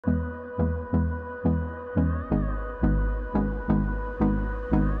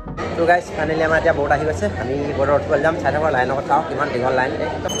তো guys finally আমাৰ এতিয়া বোট আহি গৈছে আমি বোটত উঠিবলৈ যাম চাই থাকৰ লাইনৰ চাওঁ কিমান দীঘল লাইন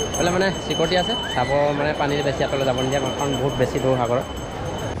বোলে মানে চিকিউৰিটি আছে চাব মানে পানীৰ বেছি আঁতৰলৈ যাব নিদিয়ে কাৰণ বহুত বেছি দূৰ সাগৰত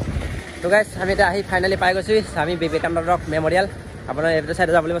তো গাইজ আমি এতিয়া আহি ফাইনেলি পাই গৈছোঁ আমি বিবেকানন্দ ৰক মেমৰিয়েল আপোনাৰ এইটো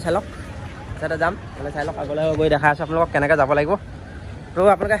চাইডে যাব লাগিব চাই লওক চাইডে যাম মানে চাই লওক আগলৈ গৈ দেখাই আছোঁ আপোনালোকক কেনেকৈ যাব লাগিব তো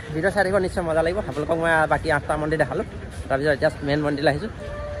আপোনালোকে ভিডিঅ' চাই থাকিব নিশ্চয় মজা লাগিব আপোনালোকক মই বাকী 8টা মন্দিৰ দেখালোঁ তাৰপিছত এতিয়া মেইন মন্দিৰ আহিছোঁ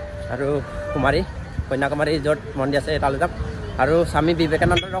আৰু কন্যাকুমাৰী য'ত মন্দিৰ আছে তালৈ যাম আৰু স্বামী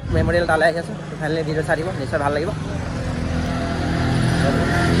বিবেকানন্দ ৰক মেমৰিয়েল তালৈ আহি আছোঁ ফাইনেলি ভিডিঅ' চাই দিব নিশ্চয় ভাল লাগিব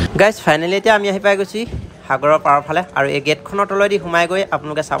গাইজ ফাইনেলি এতিয়া আমি আহি পাই গৈছোঁ সাগৰৰ পাৰৰ ফালে আৰু এই গেটখনৰ তলেদি সোমাই গৈ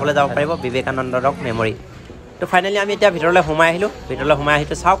আপোনালোকে চাবলৈ যাব পাৰিব বিবেকানন্দ ৰক মেমৰি তো ফাইনেলি আমি এতিয়া ভিতৰলৈ সোমাই আহিলোঁ ভিতৰলৈ সোমাই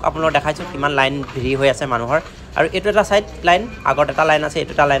আহিটো চাওক আপোনালোকক দেখাইছোঁ কিমান লাইন ভিৰি হৈ আছে মানুহৰ আৰু এইটো এটা ছাইড লাইন আগত এটা লাইন আছে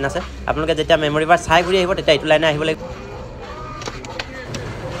এইটো এটা লাইন আছে আপোনালোকে যেতিয়া মেমৰি বাৰ চাই ঘূৰি আহিব তেতিয়া এইটো লাইনে আহিব লাগিব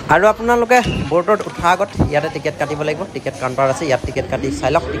আৰু আপোনালোকে বোটত উঠাৰ আগত ইয়াতে টিকেট কাটিব লাগিব টিকেট কাউণ্টাৰ আছে ইয়াত টিকেট কাটি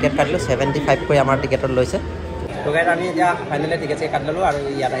চাই লওক টিকেট কাটিলোঁ 75 কৈ আমাৰ টিকেটত লৈছে তো গাইজ আমি এতিয়া ফাইনেলি টিকেট কাটি ল'লোঁ আৰু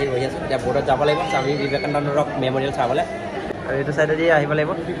ইয়াত আহি ৰহি আছোঁ এতিয়া বোটত যাব লাগিব স্বামী বিবেকানন্দ ৰক মেমৰিয়েল চাবলৈ আৰু এইটো চাইডেদি আহিব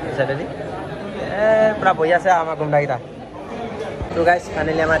লাগিব এই চাইডেদি পূৰা বহি আছে আমাৰ গুণ্ডাকেইটা তো গাইজ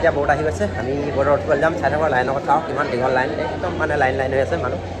ফাইনেলি আমাৰ এতিয়া বোট আহি গৈছে আমি বোটত উঠিবলৈ যাম চাই থাকৰ লাইনৰ চাওঁ কিমান দীঘল লাইন একদম মানে লাইন হৈ আছে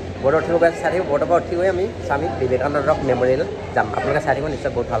মানুহ বোটত উঠিব গৈ চাই থাকিব বোটৰ পৰা উঠি গৈ আমি স্বামী বিবেকানন্দ ৰক মেমৰিয়েল যাম আপোনালোকে চাই থাকিব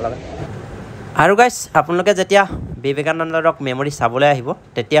নিশ্চয় বহুত ভাল লাগে আৰু গাইজ আপোনালোকে যেতিয়া বিবেকানন্দ ৰক মেমৰি চাবলৈ আহিব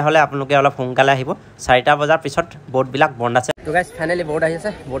তেতিয়াহ'লে আপোনালোকে অলপ সোনকালে আহিব 4টা বজাৰ পিছত বোটবিলাক বন্ধ আছে তো গাইজ ফাইনেলি বোট আহি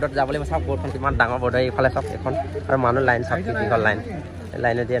আছে বোটত যাবলৈ চাওক বোটখন কিমান ডাঙৰ বোট এইফালে চাওক এখন আৰু মানুহ লাইন চাওক দীঘল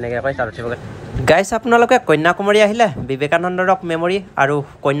লাইনেদি এনেকৈ কয় তাত উঠিবগৈ গাইজ আপোনালোকে কন্যাকুমাৰী আহিলে বিবেকানন্দ ৰক মেমৰি আৰু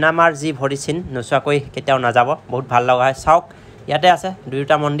কন্যামাৰ যি ভৰি চিন নোচোৱাকৈ কেতিয়াও নাযাব বহুত ভাল লগা হয় চাওক ইয়াতে আছে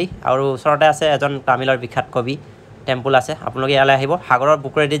দুয়োটা মন্দিৰ আৰু ওচৰতে আছে এজন তামিলৰ বিখ্যাত কবি টেম্পল আছে আপোনালোকে ইয়ালৈ আহিব সাগৰৰ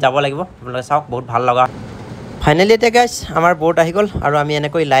বুকুৰেদি যাব লাগিব আপোনালোকে চাওক বহুত ভাল লগা ফাইনেলি এতিয়া গাইজ আমাৰ বোট আহি গ'ল আৰু আমি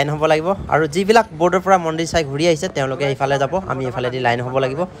এনেকৈ লাইন হ'ব লাগিব আৰু যিবিলাক বোৰ্ডৰ পৰা মন্দিৰ চাই ঘূৰি আহিছে তেওঁলোকে এইফালে যাব আমি এইফালেদি লাইন হ'ব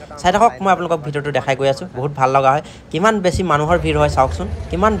লাগিব চাই থাকক মই আপোনালোকক ভিডিঅ'টো দেখাই গৈ আছোঁ বহুত ভাল লগা হয় কিমান বেছি মানুহৰ ভিৰ হয় চাওকচোন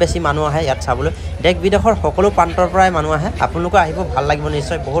কিমান বেছি মানুহ আহে ইয়াত চাবলৈ দেশ বিদেশৰ সকলো প্ৰান্তৰ পৰাই মানুহ আহে আপোনালোকে আহিব ভাল লাগিব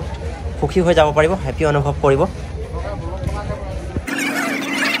নিশ্চয় বহুত সুখী হৈ যাব পাৰিব হেপী অনুভৱ কৰিব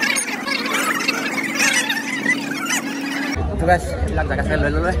গাইজ এইবিলাক জেগা চাই লৈ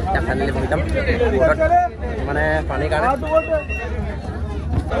ল'লে এতিয়া ফাইনেলি বহি যাম বোটত মানে পানীৰ কাৰণে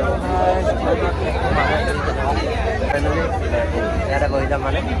ইয়াতে বহি যাম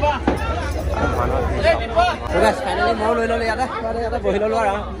মানে গাইজ ফাইনেলি ময়ো লৈ ল'লোঁ ইয়াতে বহি ল'লোঁ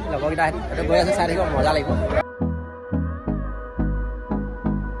আৰু লগৰকেইটা আহি ইয়াতে গৈ আছোঁ চাই থাকিব মজা লাগিব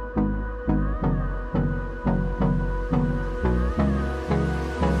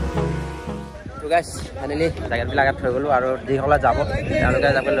গাইজ ফাইনেলি জেগাবিলাক ইয়াত থৈ গ'লোঁ আৰু যিসকলে যাব তেওঁলোকে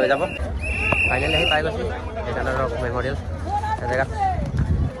যাবলৈ লৈ যাব ফাইনেলি আহি পাই গৈছোঁ বিবেকানন্দ ৰক মেমৰিয়েল জেগাত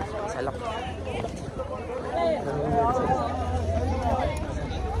চাই লওক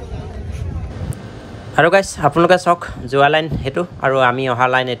আৰু গাইজ আপোনালোকে চাওক যোৱা লাইন সেইটো আৰু আমি অহা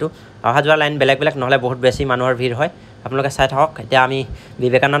লাইন এইটো অহা যোৱা লাইন বেলেগ নহ'লে বহুত বেছি মানুহৰ ভিৰ হয় আপোনালোকে চাই থাকক এতিয়া আমি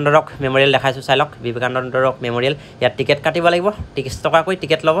বিবেকানন্দ ৰক মেমৰিয়েল দেখাইছোঁ চাই লওক বিবেকানন্দ ৰক মেমৰিয়েল ইয়াত টিকেট কাটিব লাগিব 30 টকাকৈ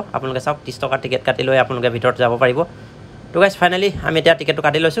টিকেট ল'ব আপোনালোকে চাওক 30 টকা টিকেট কাটি লৈ আপোনালোকে ভিতৰত যাব পাৰিব তো গাইজ ফাইনেলি আমি এতিয়া টিকেটটো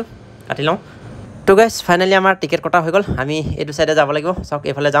কাটি লওঁ তো গাইজ ফাইনেলি আমাৰ টিকেট কটা হৈ গ'ল আমি এইটো চাইডে যাব লাগিব চাওক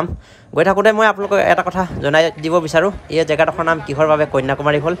এইফালে যাম গৈ থাকোঁতে মই আপোনালোকক এটা কথা জনাই দিব বিচাৰোঁ এই জেগাডোখৰ নাম কিহৰ বাবে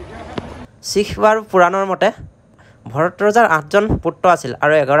কন্যাকুমাৰী হ'ল শিখ আৰু পুৰাণৰ মতে ভৰত ৰজাৰ 8জন পুত্ৰ আছিল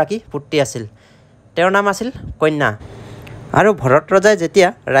আৰু 11গৰাকী পুত্ৰী আছিল তেওঁৰ নাম আছিল কন্যা আৰু ভৰত ৰজাই যেতিয়া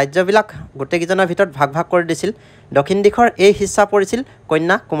ৰাজ্যবিলাক গোটেইকেইজনৰ ভিতৰত ভাগ কৰি দিছিল দক্ষিণ দিশৰ এই হিস্সা পৰিছিল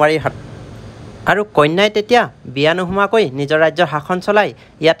কন্যাকুমাৰীৰ হাত আৰু কন্যাই তেতিয়া বিয়া নোহোৱাকৈ নিজৰ ৰাজ্যৰ শাসন চলাই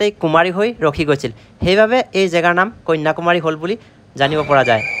ইয়াতেই কুমাৰী হৈ ৰখি গৈছিল সেইবাবে এই জেগাৰ নাম কন্যাকুমাৰী হ'ল বুলি জানিব পৰা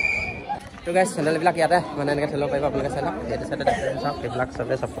যায় তো গাইজ চেনেলবিলাক ইয়াতে মানে এনেকৈ থৈ ল'ব পাৰিব আপোনালোকে চাই লওক এইটো চাইডে চাওক এইবিলাক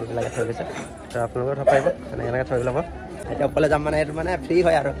চববিলাকে থৈ গৈছে তো আপোনালোকেও থ'ব পাৰিব এনেকৈ থৈ ল'ব এতিয়া ওপৰলৈ যাম মানে এইটো মানে ফ্ৰী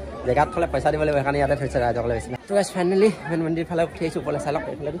হয় আৰু জেগাত থ'লে পইচা দিব লাগিব সেইকাৰণে ইয়াতে থৈছে ৰাইজসকলে বেছি তো গাইজ ফাইনেলি মেইন মন্দিৰ ফালে উঠি আহিছোঁ ওপৰলৈ চাই লওক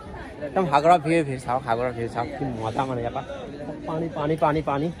এইফালেদি একদম সাগৰৰ ভিৰ চাওক সাগৰৰ ভিৰ চাওক কি মজা মানে ইয়াৰ পৰা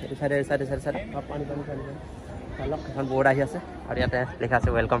পানী এইটো চাইডে পানী চাই লওক এখন বৰ্ড আহি আছে আৰু ইয়াতে লিখা আছে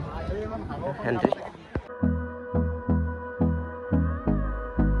welcome entry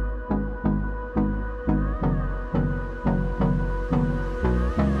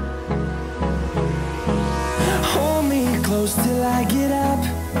Close till I get up.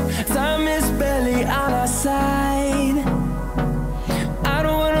 Time is barely on our side. I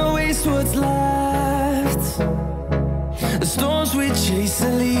don't wanna waste what's left. The storms we chase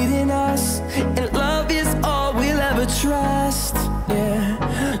are leading us, and love is all we'll ever trust. Yeah,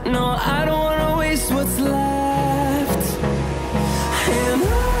 no, I don't wanna waste what's left. And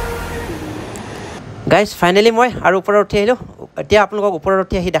on guys finally মই আৰু ওপৰত উঠি আহিলোঁ এতিয়া আপোনালোকক ওপৰত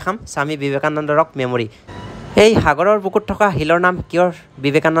উঠি আহি দেখাম স্বামী বিবেকানন্দ ৰক মেমৰি এই সাগৰৰ বুকুত থকা শিলৰ নাম কিয়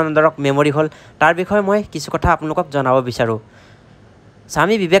বিবেকানন্দ ৰক মেমৰি হ'ল তাৰ বিষয়ে মই কিছু কথা আপোনালোকক জনাব বিচাৰোঁ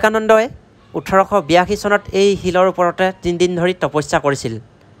স্বামী বিবেকানন্দই 1882 চনত এই শিলৰ ওপৰতে 3 দিন ধৰি তপস্যা কৰিছিল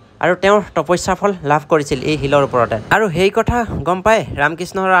আৰু তেওঁৰ তপস্যাৰ ফল লাভ কৰিছিল এই শিলৰ ওপৰতে আৰু সেই কথা গম পাই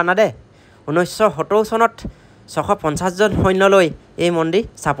ৰামকৃষ্ণ ৰানাদে 1970 চনত 650 জন সৈন্য লৈ এই মন্দিৰ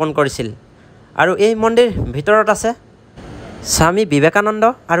স্থাপন কৰিছিল আৰু এই মন্দিৰ ভিতৰত আছে স্বামী বিবেকানন্দ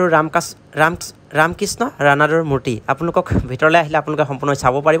আৰু ৰামকৃষ্ণ ৰানাদৰ মূৰ্তি আপোনালোকক ভিতৰলৈ আহিলে আপোনালোকে সম্পূৰ্ণ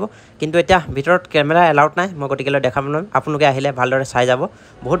চাব পাৰিব কিন্তু এতিয়া ভিতৰত কেমেৰা এলাউড নাই মই গতিকে দেখাব নোৱাৰিম আপোনালোকে আহিলে ভালদৰে চাই যাব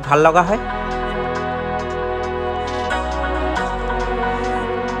বহুত ভাল লগা হয়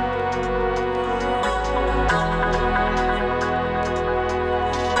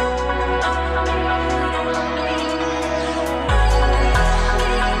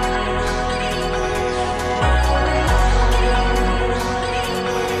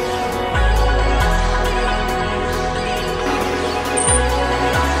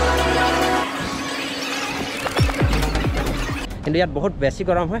কিন্তু ইয়াত বহুত বেছি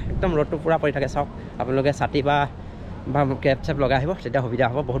গৰম হয় একদম ৰ'দটো পুৰা পৰি থাকে চাওক আপোনালোকে ছাতি বা কেপ চেপ লগাই আহিব তেতিয়া সুবিধা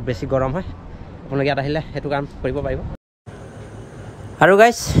হ'ব বহুত বেছি গৰম হয় আপোনালোকে ইয়াত আহিলে সেইটো কাম কৰিব পাৰিব আৰু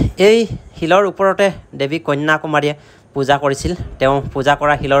গাইজ এই শিলৰ ওপৰতে দেৱী কন্যাকুমাৰীয়ে পূজা কৰিছিল তেওঁ পূজা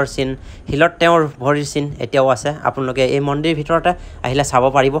কৰা শিলৰ চিন শিলত তেওঁৰ ভৰিৰ চিন এতিয়াও আছে আপোনালোকে এই মন্দিৰ ভিতৰতে আহিলে চাব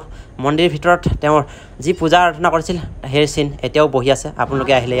পাৰিব মন্দিৰ ভিতৰত তেওঁৰ যি পূজা আৰাধনা কৰিছিল সেই চিন এতিয়াও বহি আছে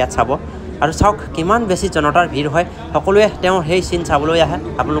আপোনালোকে আহিলে ইয়াত চাব আৰু চাওক কিমান বেছি জনতাৰ ভিৰ হয় সকলোৱে তেওঁ সেই চিন চাবলৈ আহে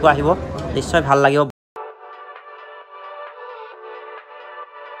আপোনালোকে আহিব নিশ্চয় ভাল লাগিব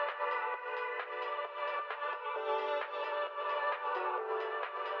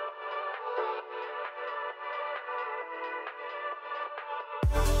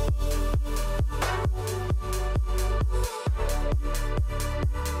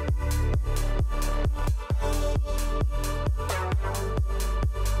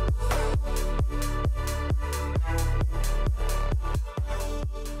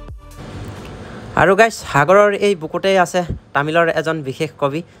আৰু গাইজ সাগৰৰ এই বুকুতেই আছে তামিলৰ এজন বিশেষ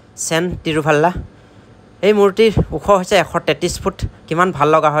কবি চেন তিৰুভাল্লা এই মূৰ্তিৰ ওখ হৈছে 133 ফুট কিমান ভাল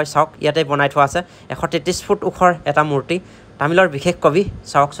লগা হয় চাওক ইয়াতে বনাই থোৱা আছে 133 ফুট ওখৰ এটা মূৰ্তি তামিলৰ বিশেষ কবি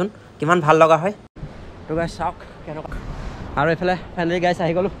চাওকচোন কিমান ভাল লগা হয় তো গাইজ চাওক কেনেকুৱা আৰু এইফালে ফাইনেলি গাইজ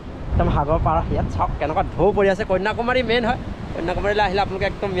আহি গ'লোঁ একদম সাগৰ পাৰ ইয়াত চাওক কেনেকুৱা ঢৌ পৰি আছে কন্যাকুমাৰী মেইন হয় কন্যাকুমাৰীলৈ আহিলে আপোনালোকে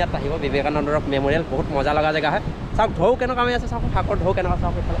একদম ইয়াত আহিব বিবেকানন্দ ৰক মেমৰিয়েল বহুত মজা লগা জেগা হয় চাওক ঢৌ কেনেকুৱা মাৰি আছে চাওক সাগৰ ঢৌ কেনেকুৱা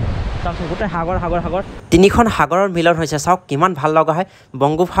চাওক এইফালে চাওক গোটেই সাগৰ তিনিখন সাগৰৰ মিলন হৈছে চাওক কিমান ভাল লগা হয়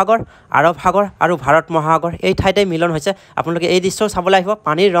বংগোপসাগৰ আৰৱ সাগৰ আৰু ভাৰত মহাসাগৰ এই ঠাইতে মিলন হৈছে আপোনালোকে এই দৃশ্যও চাবলৈ আহিব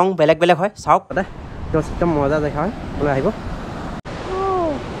পানীৰ ৰং বেলেগ বেলেগ হয় চাওক তাতে একদম মজা জেগা হয় আপোনালোকে আহিব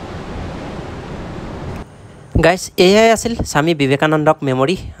গাইজ এয়াই আছিল স্বামী বিবেকানন্দক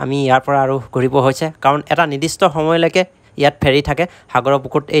মেমৰি আমি ইয়াৰ পৰা আৰু ঘূৰিব হৈছে কাৰণ এটা নিৰ্দিষ্ট সময়লৈকে ইয়াত ফেৰি থাকে সাগৰৰ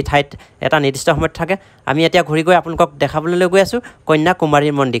বুকুত এই ঠাইত এটা নিৰ্দিষ্ট সময়ত থাকে আমি এতিয়া ঘূৰি গৈ আপোনালোকক দেখাবলৈ গৈ আছোঁ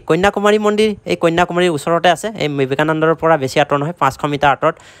কন্যাকুমাৰীৰ মন্দিৰ এই কন্যাকুমাৰীৰ ওচৰতে আছে এই বিবেকানন্দৰ পৰা বেছি আঁতৰ নহয় 500 মিটাৰ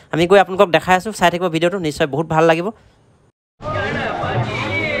আঁতৰত আমি গৈ আপোনালোকক দেখাই আছোঁ চাই থাকিব ভিডিঅ'টো নিশ্চয় বহুত ভাল লাগিব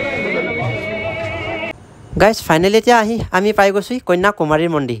গাইজ ফাইনেলি এতিয়া আমি পাই গৈছোঁ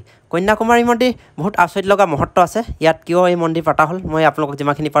কন্যাকুমাৰীৰ মন্দিৰ বহুত আচৰিত লগা মহত্ব আছে ইয়াত কিয় এই মন্দিৰ পতা হ'ল মই আপোনালোকক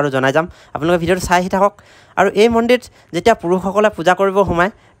যিমানখিনি পাৰোঁ জনাই যাম আপোনালোকে ভিডিঅ'টো চাই আহি থাকক আৰু এই মন্দিৰত যেতিয়া পুৰুষসকলে পূজা কৰিব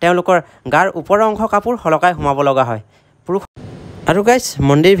সোমায় তেওঁলোকৰ গাৰ ওপৰৰ অংশ কাপোৰ সলকাই সোমাব লগা হয় পুৰুষ আৰু গাইজ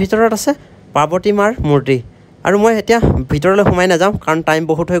মন্দিৰ ভিতৰত আছে পাৰ্বতী মাৰ মূৰ্তি আৰু মই এতিয়া ভিতৰলৈ সোমাই নাযাওঁ কাৰণ টাইম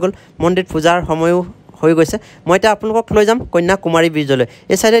বহুত হৈ গ'ল মন্দিৰত পূজাৰ সময়ো হৈ গৈছে মই এতিয়া আপোনালোকক লৈ যাম কন্যাকুমাৰী ব্ৰিজলৈ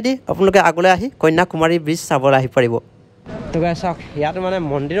এই চাইডেদি আপোনালোকে আগলৈ আহি কন্যাকুমাৰী ব্ৰিজ চাবলৈ আহি পাৰিব তো গাইজ চাওক ইয়াত মানে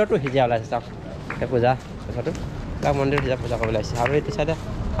মন্দিৰতো সিজা ওলাইছে চাওক এই পূজা কথাটো তাক মন্দিৰত সিজা পূজা কৰিবলৈ আহিছে আৰু এইটো চাইডে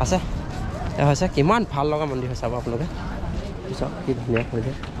আছে হৈছে কিমান ভাল লগা মন্দিৰ হয় চাব আপোনালোকে চাওক কি ধুনীয়া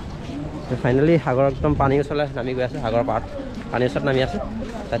হৈছে ফাইনেলি সাগৰ একদম পানীৰ ওচৰলৈ নামি গৈ আছে সাগৰৰ পাৰত পানীৰ ওচৰত নামি আছে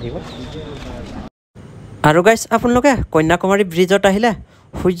তাত দিব আৰু গাইজ আপোনালোকে কন্যাকুমাৰী ব্ৰিজত আহিলে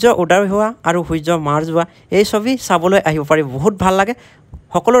সূৰ্য উদয় হোৱা আৰু সূৰ্য মাৰ যোৱা এই ছবি চাবলৈ আহিব পাৰি বহুত ভাল লাগে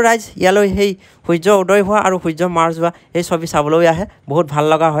সকলো ৰাইজ ইয়ালৈ সেই সূৰ্য উদয় হোৱা আৰু সূৰ্য মাৰ যোৱা এই ছবি চাবলৈ আহে বহুত ভাল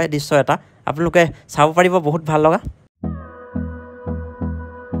লগা হয় দৃশ্য এটা আপোনালোকে চাব পাৰিব বহুত ভাল লগা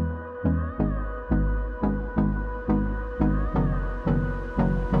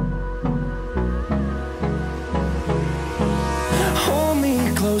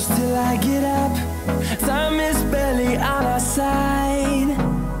Till I get up, time is barely on our side.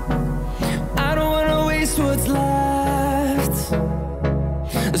 I don't wanna waste what's left.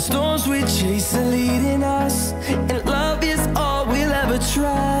 The storms we chase are leading us, and love is all we'll ever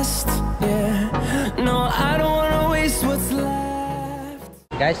trust. Yeah, no, I don't wanna waste what's left.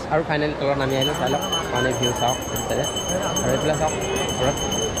 Guys, আৰু finally তলত নামি আহিলোঁ চাই লওক পানীৰ view চাওক আৰু এইফালে চাওক ঘৰত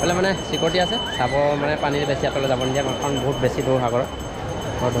এইফালে মানে চিকিউৰিটি আছে চাব মানে পানীৰ বেছি আঁতৰলৈ যাব নিদিয়ে কাৰণ বহুত বেছি দূৰ সাগৰত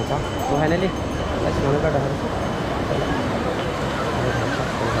ঘৰত চাওক ত' ফাইনেলি মানুহবিলাক দেখা পাইছোঁ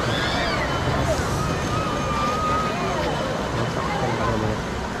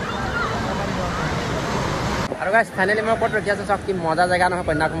আৰু গাইছ ফাইনেলি মই ক'ত ৰখি আছোঁ চাওক কি মজা জেগা নহয়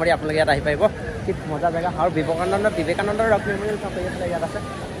কন্যাকুমাৰী আপোনালোকে ইয়াত আহি পাৰিব কি মজা জেগা আৰু বিবেকানন্দ ৰক মেমৰিয়েল চাওক এইফালে ইয়াত আছে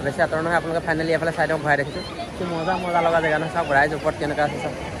বেছি আঁতৰ নহয় আপোনালোকে ফাইনেলি এইফালে চাইডক ঘূৰাই দেখিছোঁ কি মজা লগা জেগা নহয় চাওক ৰাইজ ওপৰত কেনেকুৱা আছে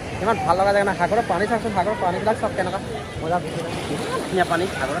চাওক ইমান ভাল লগা জেগা নহয় সাগৰৰ পানী চাওকচোন সাগৰৰ পানীবিলাক চাওক কেনেকুৱা মজা ধুনীয়া পানী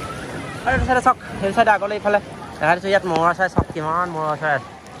সাগৰত আৰু এইটো চাইডে চাওক সেই চাইডে আগলৈ ইফালে দেখা দিছোঁ ইয়াত মৌৰা চাই চাওক কিমান মৌৰা চাই আছে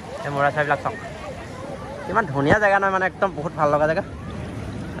এই মৌৰা চাইবিলাক চাওক কিমান ধুনীয়া জেগা নহয় মানে একদম বহুত ভাল লগা জেগা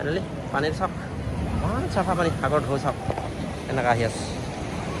ফাইনেলি পানীত চাওক ইমান চাফা পানী সাগৰ ঢৌ চাওক এনেকুৱা আহি আছে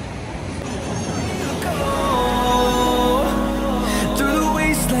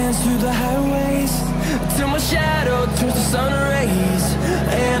Through the highways till my shadow turns to sun rays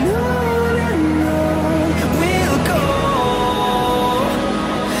and on we'll go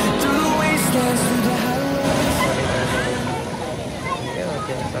through the wastelands through the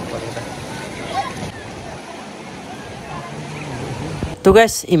তো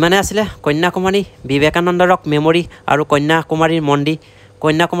গাইছ ইমানে আছিলে কন্যাকুমাৰী বিবেকানন্দ ৰক মেমৰি আৰু কন্যাকুমাৰীৰ মন্দিৰ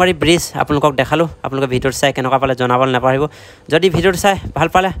কন্যাকুমাৰী ব্ৰিজ আপোনালোকক দেখালোঁ আপোনালোকে ভিডিঅ'টো চাই কেনেকুৱা পালে জনাবলৈ নাপাহৰিব যদি ভিডিঅ'টো চাই ভাল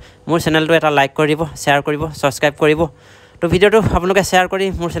পালে মোৰ চেনেলটো এটা লাইক কৰি দিব শ্বেয়াৰ কৰিব ছাবস্ক্ৰাইব কৰিব তো ভিডিঅ'টো আপোনালোকে শ্বেয়াৰ কৰি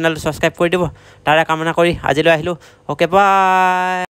মোৰ চেনেলটো ছাবস্ক্ৰাইব কৰি দিব তাৰে কামনা কৰি আজিলৈ আহিলোঁ অ'কে বাই